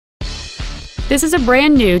This is a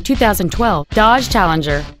brand new 2012 Dodge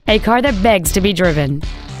Challenger, a car that begs to be driven.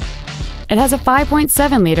 It has a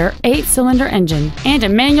 5.7-liter 8-cylinder engine and a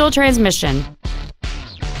manual transmission.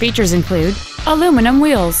 Features include aluminum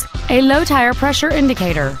wheels, a low tire pressure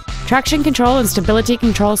indicator, traction control and stability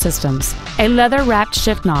control systems, a leather-wrapped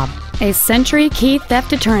shift knob, a Sentry key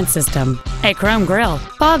theft deterrent system, a chrome grille,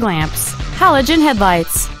 fog lamps, halogen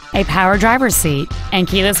headlights, a power driver's seat, and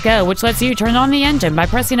keyless go, which lets you turn on the engine by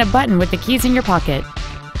pressing a button with the keys in your pocket.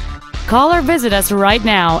 Call or visit us right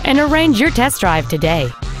now and arrange your test drive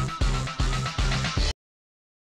today.